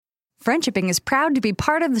Friendshipping is proud to be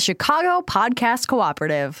part of the Chicago Podcast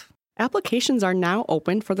Cooperative. Applications are now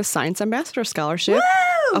open for the Science Ambassador Scholarship,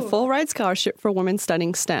 Woo! a full-ride scholarship for women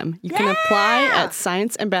studying STEM. You can apply at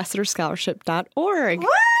scienceambassadorscholarship.org.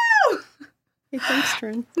 Woo! Hey, thanks,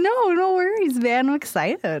 Trin. No worries, man. I'm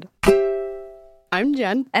excited. I'm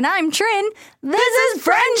Jen. And I'm Trin. This is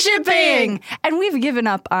Friendshipping! And we've given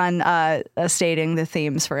up on stating the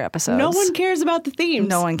themes for episodes. No one cares about the themes.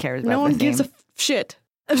 No one cares about No one the gives theme. a shit.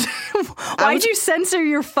 Why'd you censor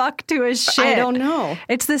your fuck to a shit? I don't know.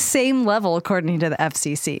 It's the same level according to the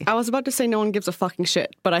FCC. I was about to say no one gives a fucking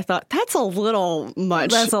shit, but I thought that's a little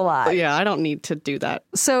much. That's a lot. Yeah, I don't need to do that.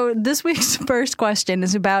 So this week's first question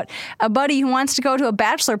is about a buddy who wants to go to a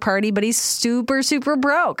bachelor party, but he's super, super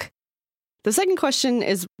broke. The second question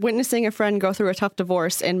is witnessing a friend go through a tough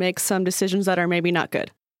divorce and make some decisions that are maybe not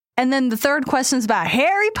good. And then the third question is about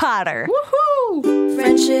Harry Potter. Woohoo!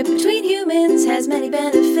 Friendship between humans has many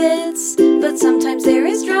benefits, but sometimes there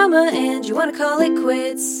is drama and you want to call it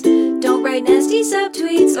quits. Don't write nasty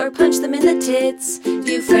subtweets or punch them in the tits.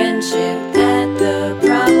 View friendship at the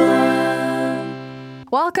problem.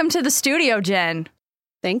 Welcome to the studio, Jen.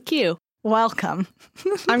 Thank you. Welcome.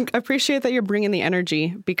 I appreciate that you're bringing the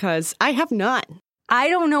energy because I have none. I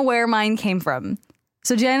don't know where mine came from.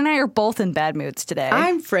 So Jen and I are both in bad moods today.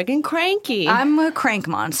 I'm friggin' cranky. I'm a crank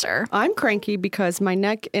monster. I'm cranky because my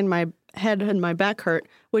neck and my head and my back hurt,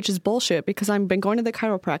 which is bullshit because I've been going to the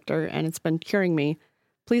chiropractor and it's been curing me.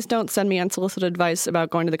 Please don't send me unsolicited advice about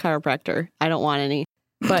going to the chiropractor. I don't want any.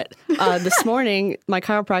 But this morning, my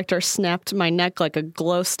chiropractor snapped my neck like a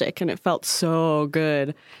glow stick and it felt so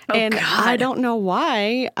good. Oh, and God. I don't know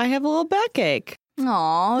why I have a little backache.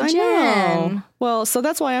 Aw, I Jen. know. Well, so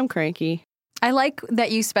that's why I'm cranky. I like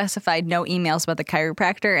that you specified no emails about the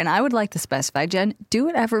chiropractor, and I would like to specify, Jen, do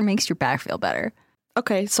whatever makes your back feel better.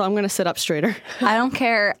 Okay, so I'm going to sit up straighter. I don't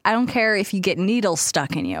care if you get needles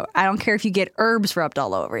stuck in you. I don't care if you get herbs rubbed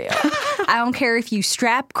all over you. I don't care if you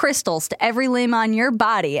strap crystals to every limb on your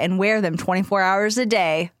body and wear them 24 hours a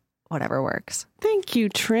day. Whatever works. Thank you,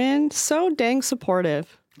 Trin. So dang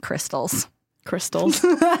supportive. Crystals. Crystals.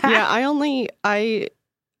 Yeah,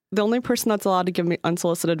 the only person that's allowed to give me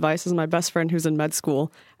unsolicited advice is my best friend who's in med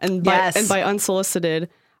school. And by unsolicited,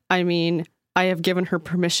 I mean I have given her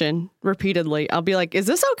permission repeatedly. I'll be like, is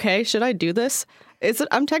this okay? Should I do this?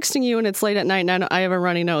 I'm texting you and it's late at night and I have a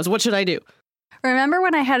runny nose. What should I do? Remember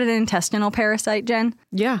when I had an intestinal parasite, Jen?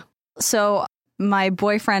 Yeah. So my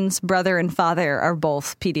boyfriend's brother and father are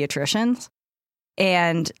both pediatricians.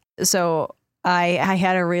 And so I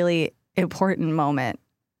had a really important moment.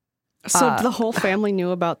 So the whole family knew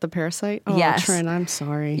about the parasite? Oh, yes. Trin, I'm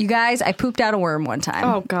sorry. You guys, I pooped out a worm one time.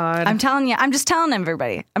 Oh, God. I'm telling you. I'm just telling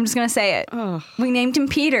everybody. I'm just going to say it. Oh, We named him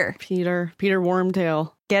Peter. Peter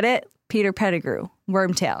Wormtail. Get it? Peter Pettigrew.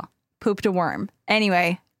 Wormtail. Pooped a worm.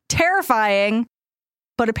 Anyway, terrifying,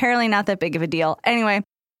 but apparently not that big of a deal. Anyway,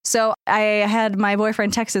 so I had my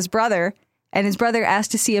boyfriend text his brother, and his brother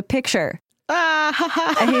asked to see a picture.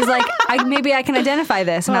 And he's like, maybe I can identify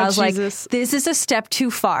this. And I was Jesus. like, this is a step too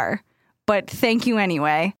far, but thank you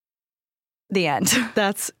anyway. The end.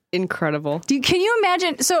 That's incredible. Can you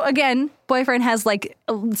imagine? So again, boyfriend has like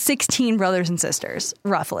 16 brothers and sisters,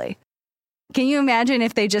 roughly. Can you imagine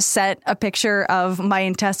if they just sent a picture of my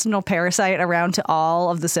intestinal parasite around to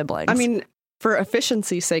all of the siblings? I mean, for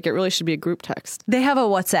efficiency's sake, it really should be a group text. They have a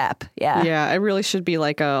WhatsApp. Yeah. Yeah, it really should be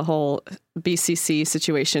like a whole BCC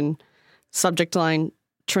situation. Subject line,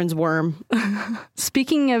 Trin's worm.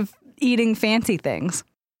 Speaking of eating fancy things.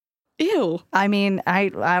 Ew. I mean, I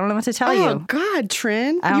don't know what to tell Oh, you. God,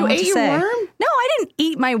 Trin. I don't You know what ate to your say. worm? No, I didn't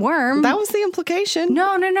eat my worm. That was the implication.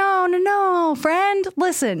 No, friend.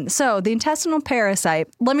 Listen, so the intestinal parasite,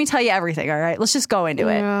 let me tell you everything, all right? Let's just go into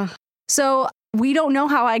it. Yeah. So we don't know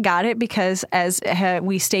how I got it because, as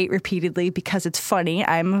we state repeatedly, because it's funny,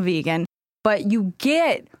 I'm a vegan. But you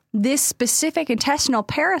get this specific intestinal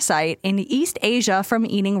parasite in East Asia from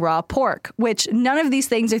eating raw pork, which none of these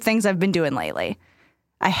things are things I've been doing lately.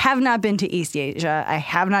 I have not been to East Asia. I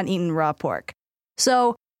have not eaten raw pork.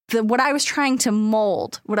 So what I was trying to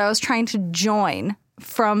mold, what I was trying to join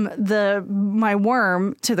from my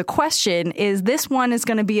worm to the question is this one is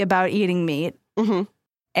going to be about eating meat. Mm-hmm.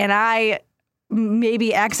 And I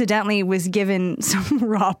maybe accidentally was given some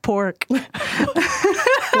raw pork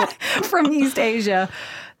from East Asia.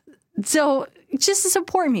 So just to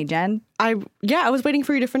support me, Jen. I was waiting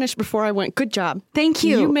for you to finish before I went. Good job. Thank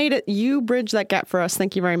you. You made it. You bridged that gap for us.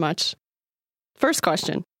 Thank you very much. First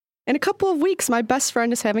question. In a couple of weeks, my best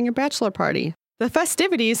friend is having a bachelor party. The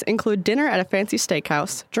festivities include dinner at a fancy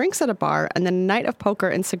steakhouse, drinks at a bar, and then a night of poker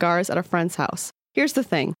and cigars at a friend's house. Here's the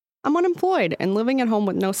thing. I'm unemployed and living at home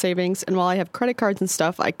with no savings, and while I have credit cards and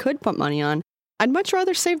stuff I could put money on, I'd much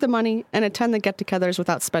rather save the money and attend the get-togethers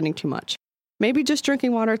without spending too much. Maybe just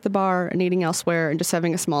drinking water at the bar and eating elsewhere and just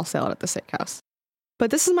having a small salad at the steakhouse.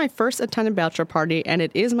 But this is my first attended bachelor party, and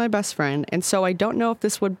it is my best friend, and so I don't know if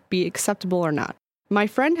this would be acceptable or not. My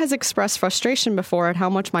friend has expressed frustration before at how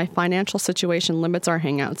much my financial situation limits our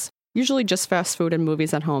hangouts, usually just fast food and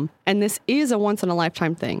movies at home, and this is a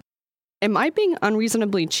once-in-a-lifetime thing. Am I being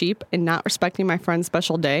unreasonably cheap and not respecting my friend's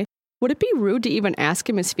special day? Would it be rude to even ask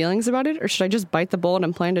him his feelings about it, or should I just bite the bullet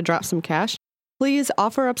and plan to drop some cash? Please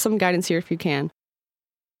offer up some guidance here if you can.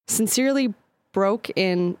 Sincerely, Broke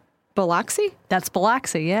in Biloxi? That's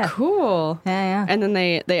Biloxi, yeah. Cool. Yeah. And then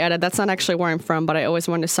they added, that's not actually where I'm from, but I always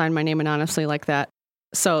wanted to sign my name anonymously like that.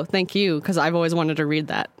 So thank you, because I've always wanted to read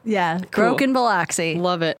that. Yeah, Cool. Broke in Biloxi.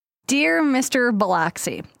 Love it. Dear Mr.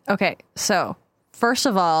 Biloxi. Okay, so first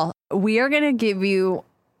of all, we are going to give you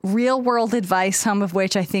real world advice, some of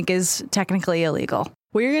which I think is technically illegal.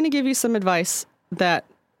 We're going to give you some advice that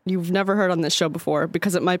you've never heard on this show before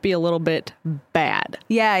because it might be a little bit bad.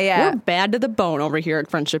 Yeah. We're bad to the bone over here at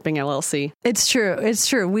Friendshipping LLC. It's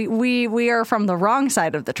true. We are from the wrong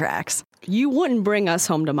side of the tracks. You wouldn't bring us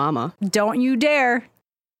home to mama. Don't you dare.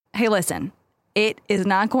 Hey, listen, it is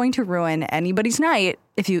not going to ruin anybody's night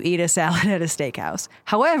if you eat a salad at a steakhouse.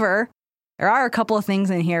 However, there are a couple of things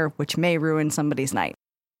in here which may ruin somebody's night.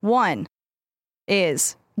 One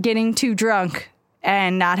is getting too drunk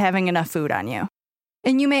and not having enough food on you.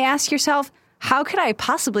 And you may ask yourself, how could I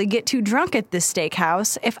possibly get too drunk at this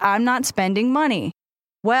steakhouse if I'm not spending money?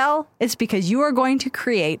 Well, it's because you are going to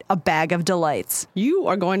create a bag of delights. You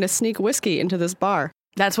are going to sneak whiskey into this bar.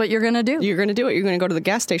 That's what you're going to do. You're going to do it. You're going to go to the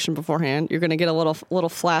gas station beforehand. You're going to get a little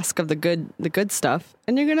flask of the good stuff,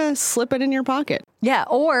 and you're going to slip it in your pocket. Yeah,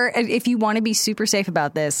 or if you want to be super safe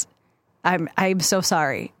about this, I'm so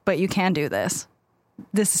sorry, but you can do this.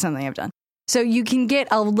 This is something I've done. So you can get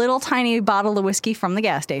a little tiny bottle of whiskey from the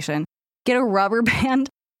gas station, get a rubber band,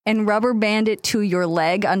 and rubber band it to your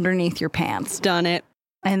leg underneath your pants. Done it.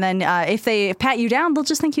 And then if they pat you down, they'll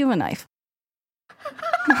just think you have a knife,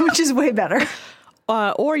 which is way better.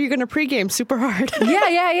 Or you're going to pregame super hard.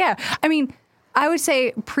 Yeah. I mean, I would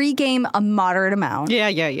say pregame a moderate amount.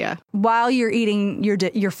 Yeah. While you're eating your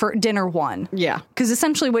dinner one. Yeah. Because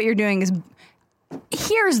essentially what you're doing is,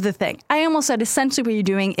 here's the thing. I almost said essentially what you're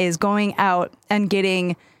doing is going out and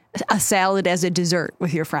getting a salad as a dessert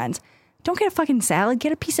with your friends. Don't get a fucking salad.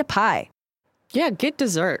 Get a piece of pie. Yeah, get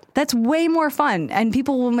dessert. That's way more fun, and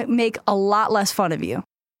people will make a lot less fun of you.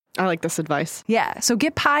 I like this advice. Yeah, so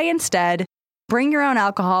get pie instead. Bring your own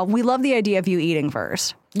alcohol. We love the idea of you eating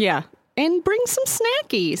first. Yeah, and bring some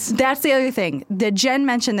snackies. That's the other thing. Jen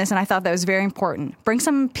mentioned this, and I thought that was very important. Bring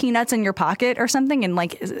some peanuts in your pocket or something and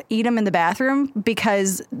eat them in the bathroom,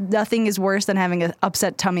 because nothing is worse than having an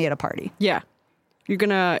upset tummy at a party. Yeah.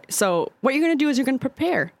 So what you're going to do is you're going to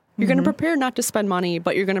prepare. You're going to prepare not to spend money,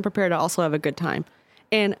 but you're going to prepare to also have a good time.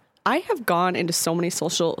 And I have gone into so many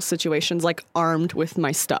social situations armed with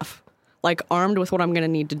my stuff, armed with what I'm going to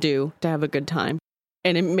need to do to have a good time.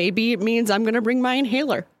 And maybe it means I'm going to bring my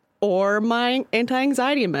inhaler or my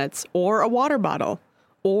anti-anxiety meds or a water bottle,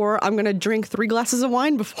 or I'm going to drink 3 glasses of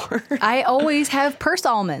wine before. I always have purse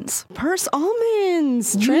almonds. Purse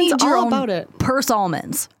almonds. You need your own about it. Purse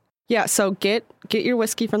almonds. Yeah, so get your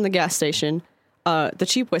whiskey from the gas station. The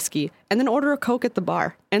cheap whiskey, and then order a Coke at the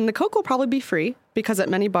bar. And the Coke will probably be free, because at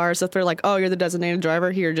many bars, if they're like, oh, you're the designated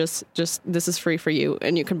driver, here, just this is free for you.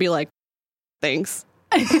 And you can be like, thanks.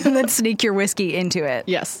 And then sneak your whiskey into it.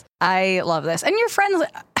 Yes. I love this. And your friends,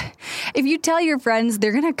 if you tell your friends,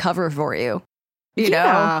 they're going to cover for you. You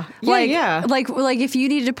know? Yeah. Like if you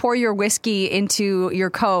need to pour your whiskey into your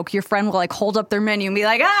Coke, your friend will hold up their menu and be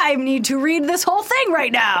like, I need to read this whole thing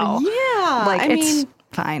right now. Yeah. It's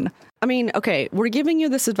fine. I mean, okay, we're giving you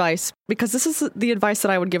this advice because this is the advice that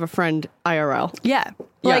I would give a friend IRL. Yeah.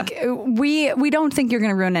 We don't think you're going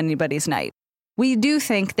to ruin anybody's night. We do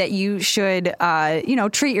think that you should,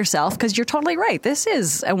 treat yourself, because you're totally right. This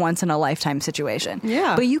is a once in a lifetime situation.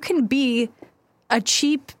 Yeah. But you can be a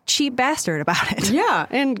cheap bastard about it. Yeah.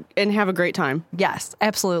 And have a great time. Yes,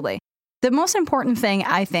 absolutely. The most important thing,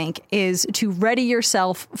 I think, is to ready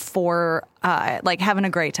yourself for having a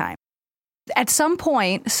great time. At some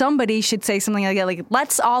point, somebody should say something like,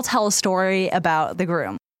 let's all tell a story about the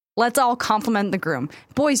groom. Let's all compliment the groom.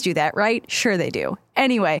 Boys do that, right? Sure they do.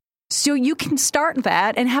 Anyway, so you can start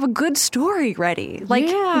that and have a good story ready. Get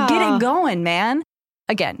it going, man.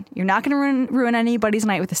 Again, you're not going to ruin anybody's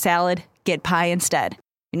night with a salad. Get pie instead.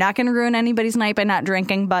 You're not going to ruin anybody's night by not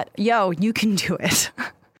drinking, but you can do it.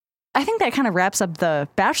 I think that kind of wraps up the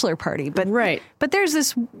bachelor party. But right. But there's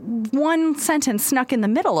this one sentence snuck in the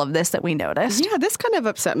middle of this that we noticed. Yeah, this kind of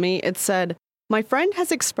upset me. It said, my friend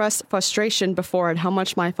has expressed frustration before at how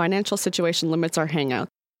much my financial situation limits our hangout.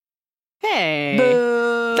 Hey,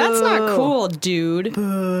 Boo. That's not cool, dude.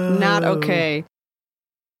 Boo. Not okay.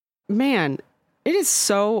 Man, it is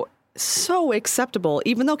so acceptable.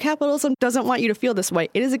 Even though capitalism doesn't want you to feel this way,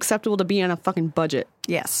 it is acceptable to be on a fucking budget.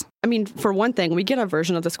 Yes. I mean, for one thing, we get a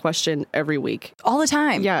version of this question every week. All the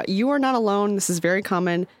time. Yeah, you are not alone. This is very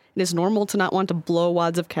common. It is normal to not want to blow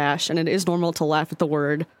wads of cash, and it is normal to laugh at the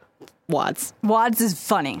word wads. Wads is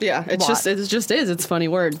funny. Yeah, it just is. It's a funny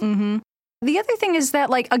word. Mm-hmm. The other thing is that,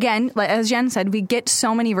 like, again, as Jen said, we get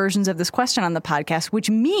so many versions of this question on the podcast, which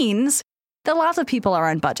means that lots of people are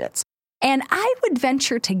on budgets. And I would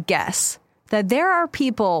venture to guess that there are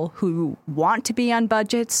people who want to be on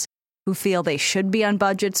budgets, who feel they should be on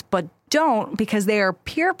budgets, but don't because they are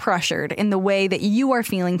peer pressured in the way that you are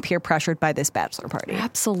feeling peer pressured by this bachelor party.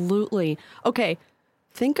 Absolutely. Okay,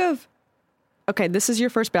 this is your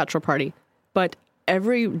first bachelor party, but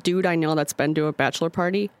every dude I know that's been to a bachelor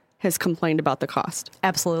party has complained about the cost.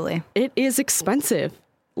 Absolutely. It is expensive.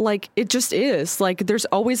 Like, it just is. Like, there's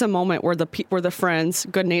always a moment where the friends,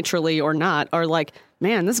 good-naturedly or not, are like,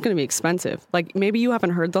 man, this is going to be expensive. Like, maybe you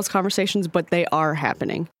haven't heard those conversations, but they are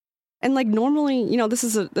happening. And, like, normally, this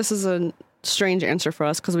is a strange answer for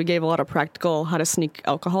us because we gave a lot of practical how to sneak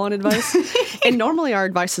alcohol in advice. And normally our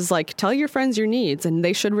advice is, like, tell your friends your needs, and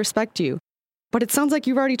they should respect you. But it sounds like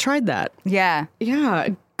you've already tried that. Yeah. Yeah.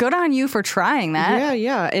 Good on you for trying that.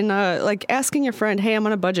 Yeah. And, like, asking your friend, hey, I'm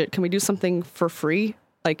on a budget. Can we do something for free?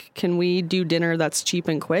 Like, can we do dinner that's cheap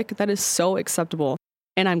and quick? That is so acceptable.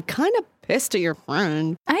 And I'm kind of pissed at your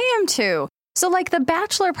friend. I am too. So, like, the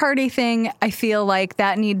bachelor party thing, I feel like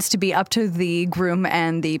that needs to be up to the groom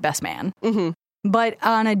and the best man. Mm-hmm. But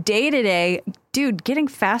on a day-to-day, dude, getting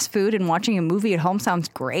fast food and watching a movie at home sounds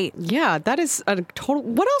great. Yeah, that is a total...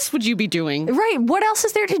 What else would you be doing? Right. What else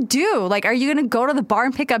is there to do? Like, are you going to go to the bar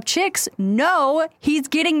and pick up chicks? No. He's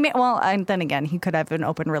getting... Well, and then again, he could have an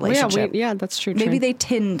open relationship. Yeah, that's true. Maybe they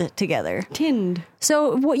tinned together. Tinned.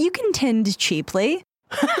 So, what you can tinned cheaply.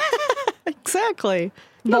 Exactly.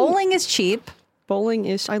 Bowling is cheap. Bowling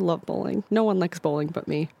is... I love bowling. No one likes bowling but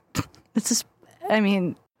me. It's just... I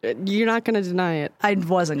mean... You're not going to deny it. I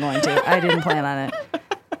wasn't going to. I didn't plan on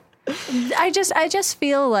it. I just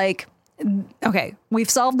feel like, okay, we've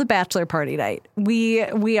solved the bachelor party night. We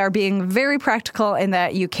are being very practical in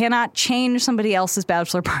that you cannot change somebody else's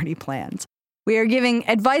bachelor party plans. We are giving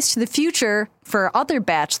advice to the future for other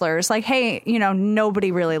bachelors, like, hey,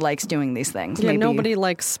 nobody really likes doing these things. Yeah, nobody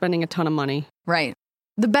likes spending a ton of money. Right.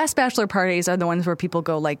 The best bachelor parties are the ones where people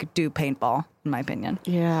go, like, do paintball, in my opinion.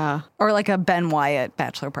 Yeah. Or like a Ben Wyatt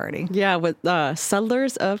bachelor party. Yeah, with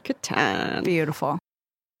Settlers of Catan. Beautiful.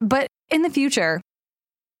 But in the future,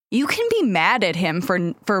 you can be mad at him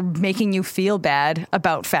for making you feel bad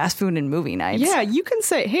about fast food and movie nights. Yeah, you can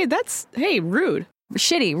say, hey, rude.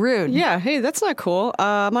 Shitty, rude. Yeah, hey, that's not cool.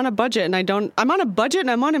 I'm on a budget and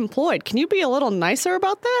I'm unemployed. Can you be a little nicer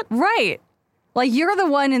about that? Right. Like, you're the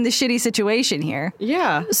one in the shitty situation here.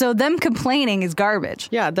 Yeah. So them complaining is garbage.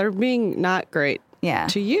 Yeah, they're being not great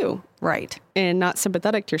to you. Right. And not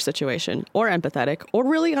sympathetic to your situation, or empathetic, or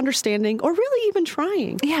really understanding, or really even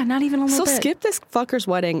trying. Yeah, not even a little bit. So skip this fucker's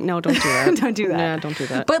wedding. No, don't do that. Don't do that. Yeah, don't do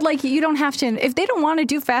that. But, like, you don't have to. If they don't want to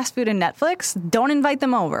do fast food and Netflix, don't invite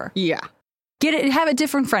them over. Yeah. Have a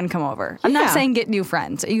different friend come over. I'm not saying get new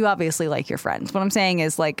friends. You obviously like your friends. What I'm saying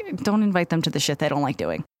is, like, don't invite them to the shit they don't like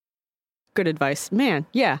doing. Good advice. Man,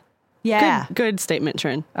 yeah. Yeah. Good statement,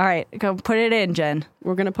 Trin. All right, go put it in, Jen.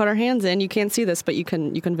 We're going to put our hands in. You can't see this, but you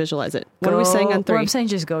can visualize it. What are we saying on 3? Well, I'm saying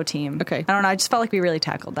just go team. Okay. I don't know. I just felt like we really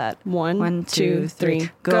tackled that. 1, 2, 3.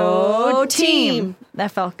 Go team.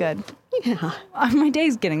 That felt good. Yeah. My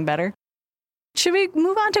day's getting better. Should we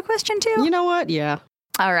move on to question 2? You know what? Yeah.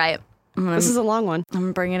 All right. This is a long one.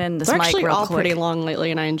 I'm bringing in this They're mic real quick. They're actually all pretty long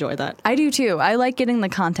lately, and I enjoy that. I do, too. I like getting the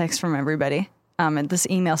context from everybody. And this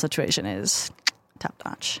email situation is top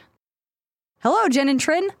notch. Hello, Jen and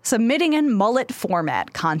Trin. Submitting in mullet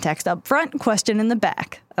format. Context up front, question in the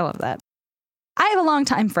back. I love that. I have a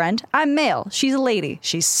longtime friend. I'm male. She's a lady.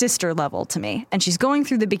 She's sister level to me, and she's going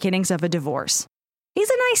through the beginnings of a divorce. He's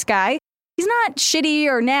a nice guy. He's not shitty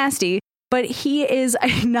or nasty, but he is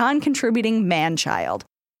a non-contributing man-child.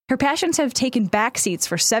 Her passions have taken backseats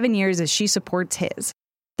for 7 years as she supports his.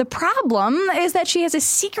 The problem is that she has a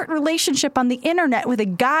secret relationship on the internet with a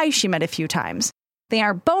guy she met a few times. They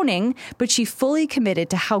aren't boning, but she's fully committed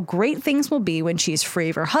to how great things will be when she's free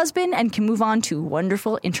of her husband and can move on to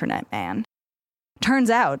wonderful internet man. Turns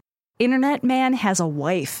out, Internet man has a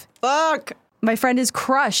wife. Fuck! My friend is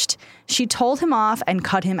crushed. She told him off and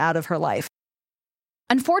cut him out of her life.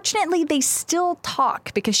 Unfortunately, they still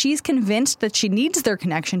talk because she's convinced that she needs their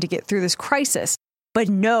connection to get through this crisis, but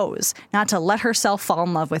knows not to let herself fall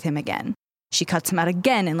in love with him again. She cuts him out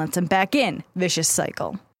again and lets him back in. Vicious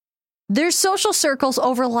cycle. Their social circles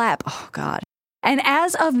overlap. Oh, God. And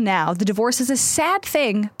as of now, the divorce is a sad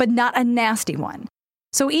thing, but not a nasty one.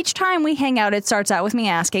 So each time we hang out, it starts out with me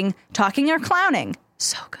asking, talking or clowning?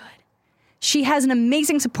 So good. She has an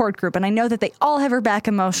amazing support group, and I know that they all have her back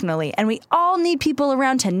emotionally, and we all need people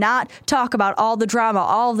around to not talk about all the drama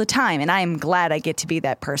all the time, and I am glad I get to be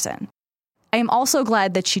that person. I am also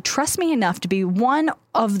glad that she trusts me enough to be one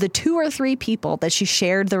of the 2 or 3 people that she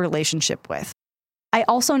shared the relationship with. I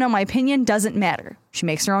also know my opinion doesn't matter. She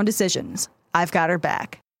makes her own decisions. I've got her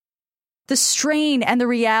back. The strain and the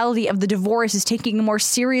reality of the divorce is taking a more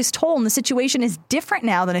serious toll, and the situation is different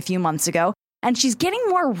now than a few months ago. And she's getting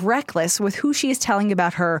more reckless with who she is telling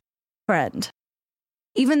about her friend.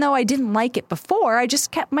 Even though I didn't like it before, I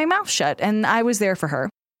just kept my mouth shut and I was there for her.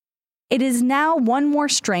 It is now one more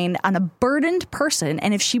strain on a burdened person,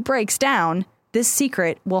 and if she breaks down, this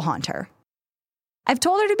secret will haunt her. I've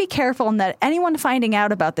told her to be careful and that anyone finding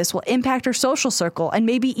out about this will impact her social circle and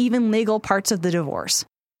maybe even legal parts of the divorce.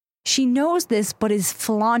 She knows this but is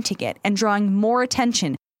flaunting it and drawing more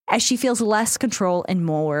attention as she feels less control and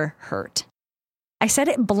more hurt. I said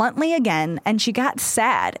it bluntly again, and she got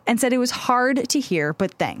sad and said it was hard to hear,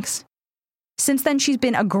 but thanks. Since then, she's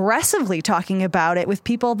been aggressively talking about it with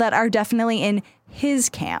people that are definitely in his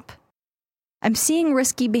camp. I'm seeing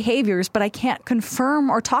risky behaviors, but I can't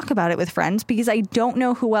confirm or talk about it with friends because I don't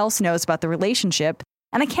know who else knows about the relationship,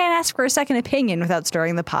 and I can't ask for a second opinion without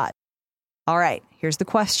stirring the pot. All right, here's the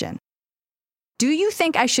question. Do you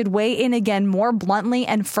think I should weigh in again more bluntly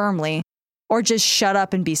and firmly, or just shut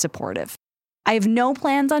up and be supportive? I have no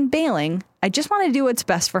plans on bailing. I just want to do what's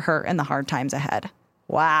best for her in the hard times ahead.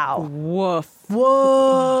 Wow. Woof.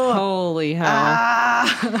 Whoa. Holy hell.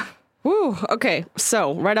 Ah. Woo. Okay,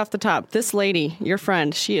 so right off the top, this lady, your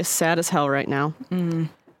friend, she is sad as hell right now. And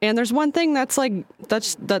there's one thing that's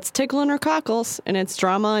tickling her cockles, and it's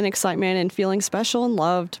drama and excitement and feeling special and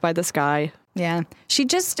loved by this guy. Yeah. She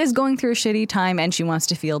just is going through a shitty time and she wants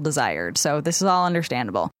to feel desired. So this is all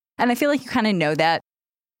understandable. And I feel like you kind of know that.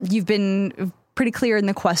 You've been pretty clear in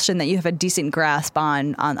the question that you have a decent grasp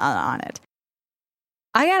on it.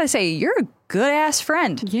 I gotta say, you're a good-ass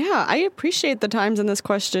friend. Yeah, I appreciate the times in this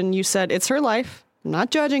question you said it's her life, I'm not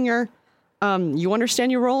judging her. You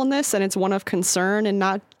understand your role in this, and it's one of concern and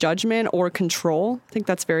not judgment or control. I think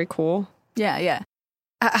that's very cool. Yeah.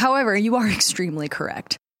 However, you are extremely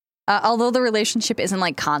correct. Although the relationship isn't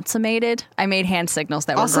like consummated, I made hand signals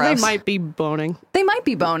that were gross. Also, they might be boning. They might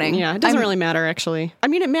be boning. Yeah, it doesn't really matter, actually. I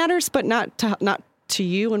mean, it matters, but not to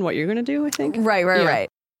you and what you're going to do, I think. Right.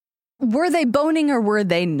 Were they boning or were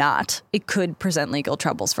they not? It could present legal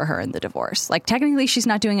troubles for her in the divorce. Like, technically, she's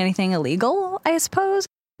not doing anything illegal, I suppose.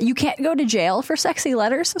 You can't go to jail for sexy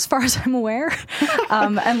letters, as far as I'm aware,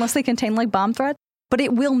 unless they contain, like, bomb threats. But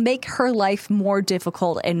it will make her life more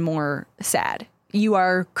difficult and more sad. You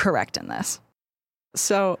are correct in this.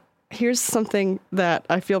 So here's something that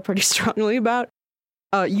I feel pretty strongly about.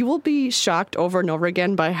 You will be shocked over and over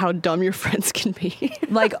again by how dumb your friends can be.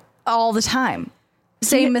 Like, all the time.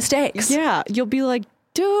 Same mistakes. Yeah. You'll be like,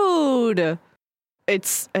 dude. I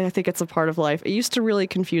think it's a part of life. It used to really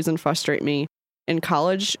confuse and frustrate me in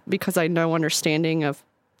college because I had no understanding of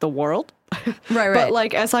the world. Right. But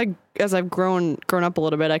like, as I've grown up a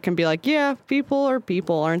little bit, I can be like, yeah, people are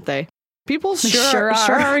people, aren't they? People sure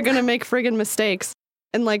are going to make friggin' mistakes.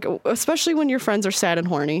 And like, especially when your friends are sad and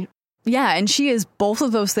horny. Yeah, and she is both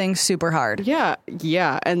of those things super hard. Yeah.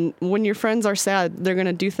 And when your friends are sad, they're going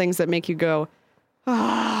to do things that make you go,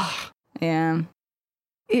 ah. Yeah.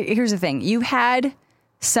 Here's the thing. You've had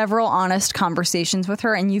several honest conversations with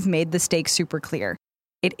her, and you've made the stakes super clear.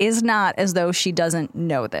 It is not as though she doesn't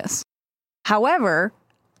know this. However,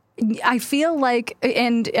 I feel like,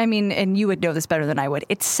 and you would know this better than I would,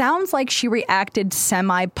 it sounds like she reacted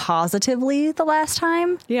semi-positively the last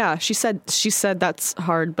time. Yeah, she said that's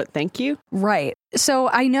hard, but thank you. Right. So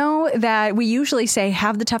I know that we usually say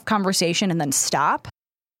have the tough conversation and then stop,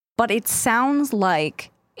 but it sounds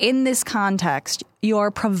like in this context,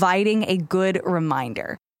 you're providing a good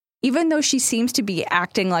reminder. Even though she seems to be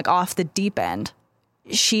acting like off the deep end,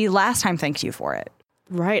 she last time thanked you for it.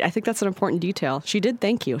 Right. I think that's an important detail. She did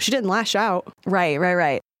thank you. She didn't lash out.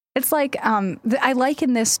 Right. It's like, I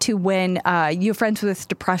liken this to when you have friends with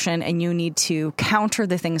depression and you need to counter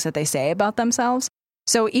the things that they say about themselves.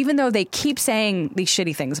 So even though they keep saying these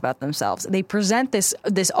shitty things about themselves, they present this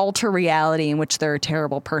alter reality in which they're a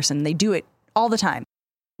terrible person. They do it all the time.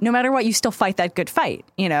 No matter what, you still fight that good fight.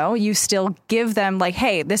 You know, you still give them like,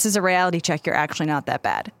 hey, this is a reality check. You're actually not that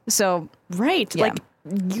bad. So, right. Yeah. Like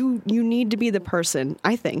you need to be the person,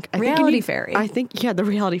 I think. Reality fairy. I think, the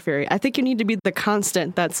reality fairy. I think you need to be the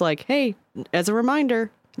constant that's like, hey, as a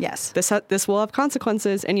reminder, yes, this will have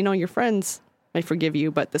consequences. And, you know, your friends may forgive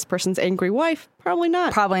you, but this person's angry wife, probably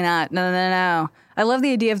not. Probably not. No. I love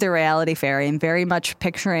the idea of the reality fairy. I'm very much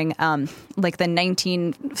picturing like the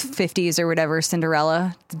 1950s or whatever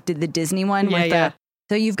Cinderella did, the Disney one.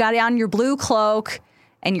 So you've got on your blue cloak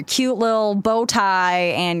and your cute little bow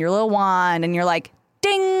tie and your little wand, and you're like,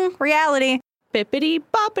 ding, reality. Bippity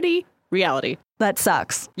boppity, reality. That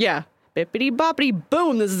sucks. Yeah. Bippity boppity,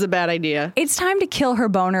 boom, this is a bad idea. It's time to kill her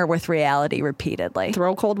boner with reality repeatedly.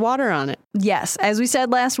 Throw cold water on it. Yes, as we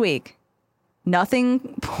said last week, nothing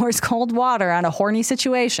pours cold water on a horny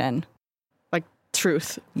situation. Like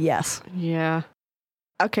truth. Yes. Yeah.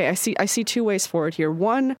 Okay, I see two ways forward here.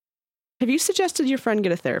 One, have you suggested your friend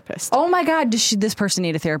get a therapist? Oh my God, does this person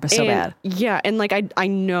need a therapist so bad? Yeah, and like I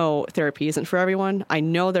know therapy isn't for everyone. I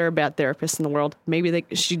know there are bad therapists in the world. Maybe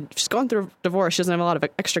she's going through a divorce. She doesn't have a lot of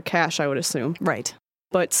extra cash, I would assume. Right.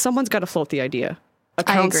 But someone's got to float the idea. A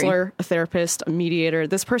counselor, a therapist, a mediator.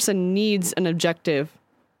 This person needs an objective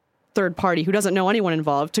third party who doesn't know anyone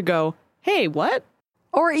involved to go, hey, what?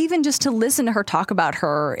 Or even just to listen to her talk about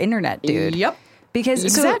her internet dude. Yep. Because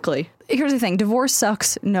exactly. So, here's the thing. Divorce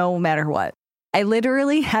sucks no matter what. I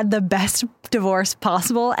literally had the best divorce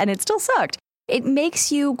possible and it still sucked. It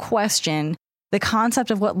makes you question the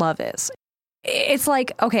concept of what love is. It's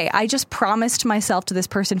like, okay, I just promised myself to this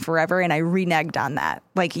person forever and I reneged on that.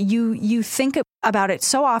 Like you think about it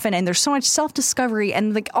so often and there's so much self-discovery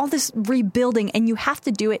and like all this rebuilding, and you have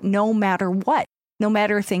to do it no matter what, no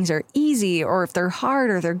matter if things are easy or if they're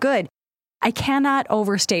hard or they're good. I cannot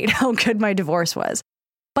overstate how good my divorce was,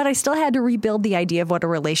 but I still had to rebuild the idea of what a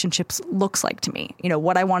relationship looks like to me. You know,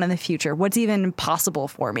 what I want in the future, what's even possible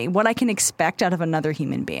for me, what I can expect out of another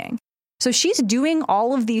human being. So she's doing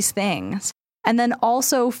all of these things and then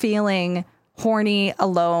also feeling horny,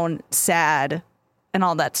 alone, sad, and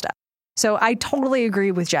all that stuff. So I totally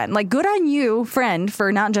agree with Jen. Like, good on you, friend,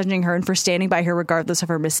 for not judging her and for standing by her regardless of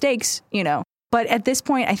her mistakes, you know. But at this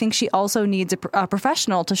point, I think she also needs a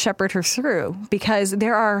professional to shepherd her through, because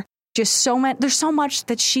there are just there's so much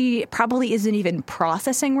that she probably isn't even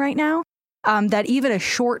processing right now, that even a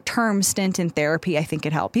short-term stint in therapy, I think,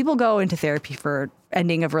 could help. People go into therapy for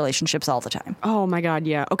ending of relationships all the time. Oh, my God.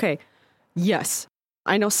 Yeah. Okay. Yes.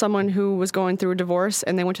 I know someone who was going through a divorce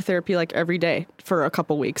and they went to therapy like every day for a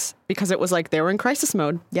couple weeks because it was like they were in crisis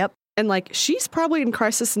mode. Yep. And like she's probably in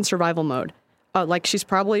crisis and survival mode. Like she's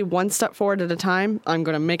probably one step forward at a time. I'm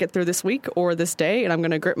going to make it through this week or this day, and I'm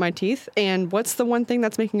going to grit my teeth. And what's the one thing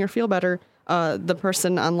that's making her feel better? The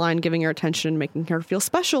person online giving her attention, making her feel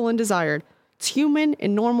special and desired. It's human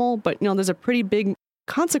and normal, but, you know, there's a pretty big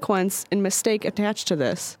consequence and mistake attached to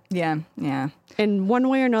this. Yeah, yeah. And one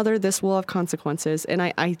way or another, this will have consequences. And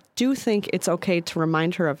I do think it's okay to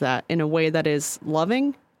remind her of that in a way that is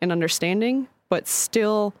loving and understanding, but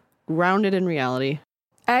still grounded in reality.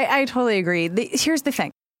 I totally agree. Here's the thing.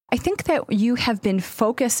 I think that you have been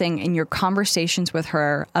focusing in your conversations with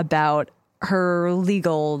her about her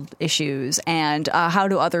legal issues and how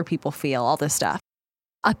do other people feel, all this stuff.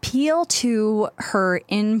 Appeal to her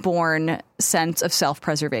inborn sense of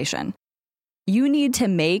self-preservation. You need to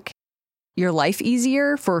make your life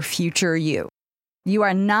easier for future you. You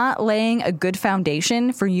are not laying a good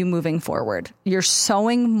foundation for you moving forward. You're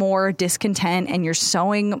sowing more discontent and you're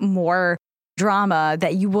sowing more drama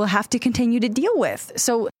that you will have to continue to deal with.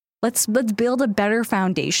 So let's build a better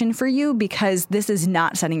foundation for you, because this is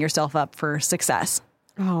not setting yourself up for success.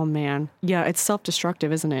 Oh, man. Yeah, it's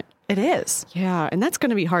self-destructive, isn't it? It is. Yeah, and that's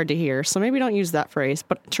going to be hard to hear. So maybe don't use that phrase.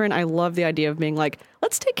 But Trin, I love the idea of being like,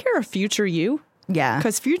 let's take care of future you. Yeah.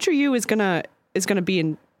 Because future you is gonna be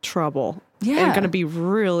in trouble. Yeah. And going to be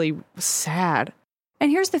really sad. And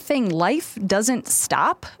here's the thing, life doesn't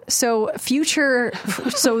stop. So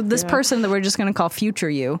this person that we're just going to call future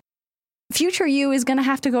you is going to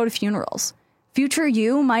have to go to funerals. Future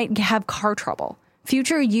you might have car trouble.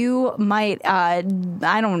 Future you might, I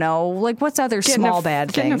don't know, like what's other small bad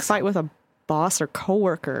things? Get in a fight with a boss or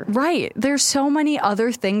coworker. Right. There's so many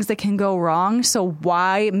other things that can go wrong. So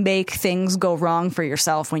why make things go wrong for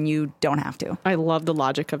yourself when you don't have to? I love the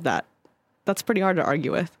logic of that. That's pretty hard to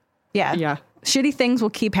argue with. Yeah. Yeah. Shitty things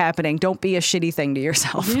will keep happening. Don't be a shitty thing to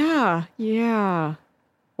yourself. Yeah. Yeah.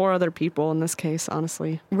 Or other people in this case,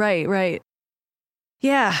 honestly. Right, right.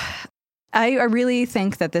 Yeah. I really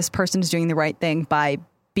think that this person is doing the right thing by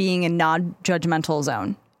being a non-judgmental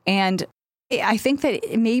zone. And I think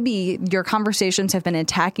that maybe your conversations have been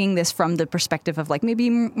attacking this from the perspective of like maybe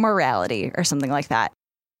morality or something like that.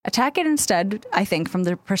 Attack it instead, I think, from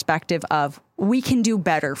the perspective of we can do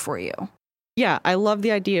better for you. Yeah, I love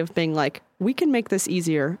the idea of being like, we can make this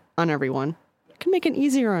easier on everyone. We can make it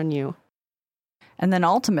easier on you. And then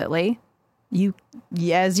ultimately,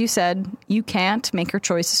 as you said, you can't make her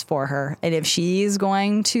choices for her. And if she's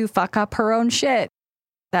going to fuck up her own shit,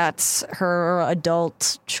 that's her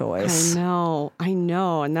adult choice. I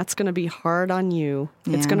know. And that's going to be hard on you.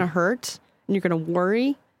 Yeah. It's going to hurt and you're going to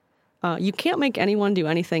worry. You can't make anyone do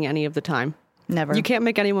anything any of the time. Never. You can't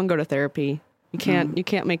make anyone go to therapy. You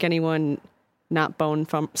can't make anyone not bone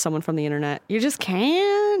from someone from the internet. You just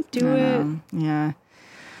can't do it. Yeah.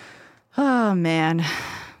 Oh, man.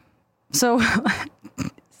 So,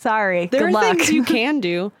 sorry. There Good are luck. things you can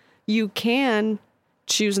do. You can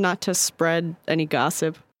choose not to spread any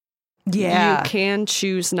gossip. Yeah. You can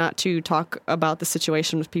choose not to talk about the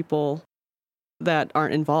situation with people that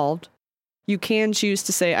aren't involved. You can choose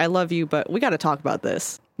to say, I love you, but we got to talk about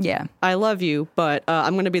this. Yeah. I love you, but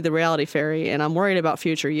I'm going to be the reality fairy, and I'm worried about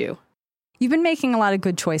future you. You've been making a lot of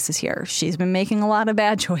good choices here. She's been making a lot of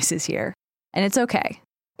bad choices here. And it's okay.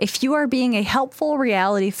 If you are being a helpful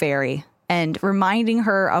reality fairy and reminding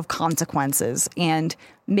her of consequences and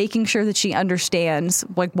making sure that she understands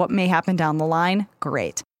like what may happen down the line,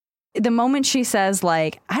 great. The moment she says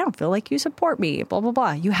like, I don't feel like you support me, blah, blah,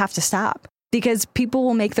 blah, you have to stop. Because people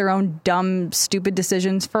will make their own dumb, stupid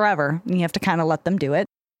decisions forever. And you have to kind of let them do it.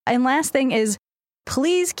 And last thing is,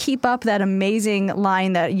 please keep up that amazing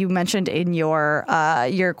line that you mentioned in your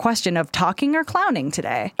question of talking or clowning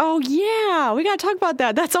today. Oh, yeah. We got to talk about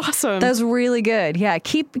that. That's awesome. That's really good. Yeah.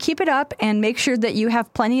 Keep it up and make sure that you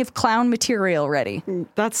have plenty of clown material ready.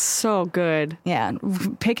 That's so good. Yeah.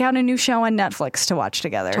 Pick out a new show on Netflix to watch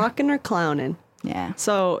together. Talking or clowning. Yeah.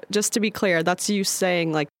 So just to be clear, that's you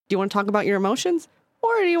saying like, do you want to talk about your emotions?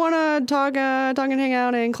 Or do you want to talk and hang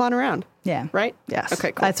out and clown around? Yeah. Right? Yes.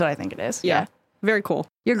 Okay, cool. That's what I think it is. Yeah. Very cool.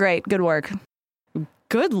 You're great. Good work.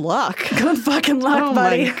 Good luck. Good fucking luck,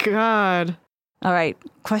 buddy. Oh, my God. All right.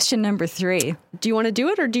 Question number 3. Do you want to do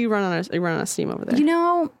it or do you run on a steam over there? You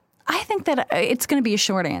know, I think that it's going to be a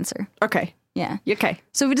short answer. Okay. Yeah. Okay.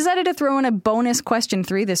 So we decided to throw in a bonus question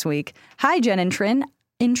 3 this week. Hi, Jen and Trin.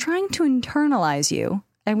 In trying to internalize you,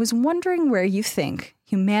 I was wondering where you think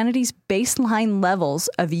humanity's baseline levels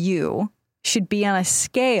of you should be on a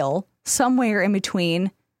scale somewhere in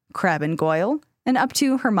between Crabbe and Goyle and up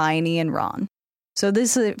to Hermione and Ron. So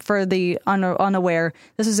this is, for the unaware,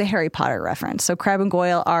 this is a Harry Potter reference. So Crabbe and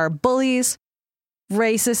Goyle are bullies,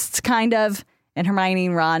 racists kind of, and Hermione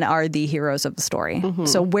and Ron are the heroes of the story. Mm-hmm.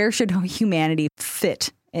 So where should humanity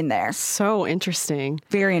fit in there? So interesting.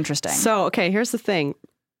 Very interesting. So, okay, here's the thing.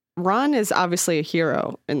 Ron is obviously a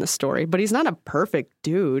hero in the story, but he's not a perfect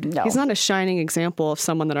dude. No. He's not a shining example of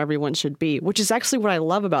someone that everyone should be, which is actually what I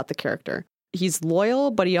love about the character. He's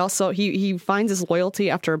loyal, but he also he finds his loyalty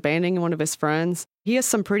after abandoning one of his friends. He has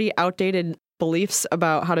some pretty outdated beliefs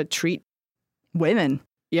about how to treat women.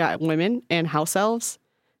 Yeah, women and house elves.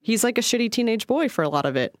 He's like a shitty teenage boy for a lot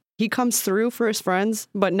of it. He comes through for his friends,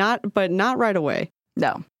 but not right away.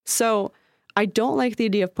 No. So I don't like the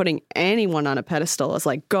idea of putting anyone on a pedestal as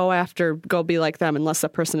like, go be like them, unless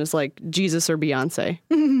that person is like Jesus or Beyonce.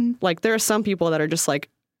 Mm-hmm. Like there are some people that are just like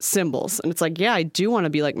symbols. And it's like, yeah, I do want to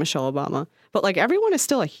be like Michelle Obama. But like everyone is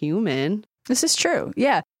still a human. This is true.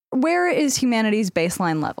 Yeah. Where is humanity's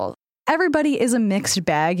baseline level? Everybody is a mixed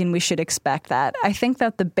bag and we should expect that. I think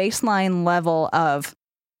that the baseline level of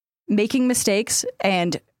making mistakes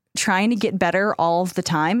and trying to get better all of the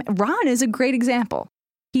time, Ron is a great example.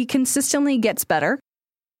 He consistently gets better.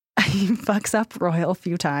 He fucks up Royal a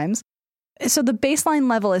few times. So the baseline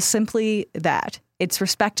level is simply that. It's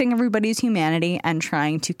respecting everybody's humanity and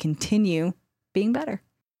trying to continue being better.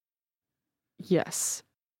 Yes.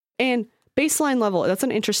 And baseline level, that's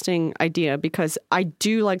an interesting idea because I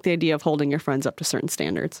do like the idea of holding your friends up to certain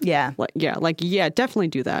standards. Yeah. Yeah, definitely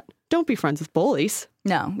do that. Don't be friends with bullies.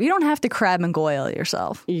 No, you don't have to Crabbe and Goyle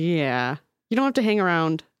yourself. Yeah. You don't have to hang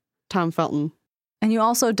around Tom Felton. And you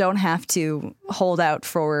also don't have to hold out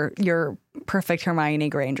for your perfect Hermione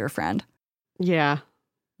Granger friend. Yeah.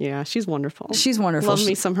 Yeah, she's wonderful. She's wonderful. Love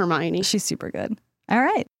me some Hermione. She's super good. All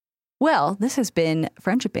right. Well, this has been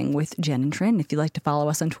Friendshipping with Jen and Trin. If you'd like to follow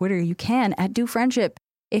us on Twitter, you can at DoFriendship.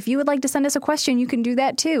 If you would like to send us a question, you can do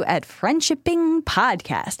that too at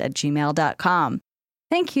friendshippingpodcast@gmail.com.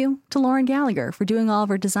 Thank you to Lauren Gallagher for doing all of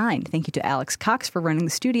our design. Thank you to Alex Cox for running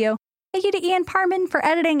the studio. Thank you to Ian Parman for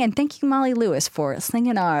editing, and thank you, Molly Lewis, for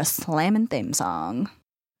singing our Slammin' theme song.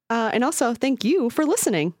 And also, thank you for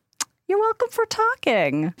listening. You're welcome for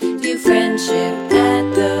talking. View friendship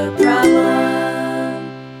at the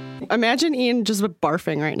problem. Imagine Ian just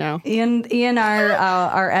barfing right now. Ian,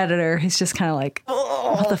 our editor, he's just kind of like,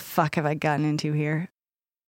 what the fuck have I gotten into here?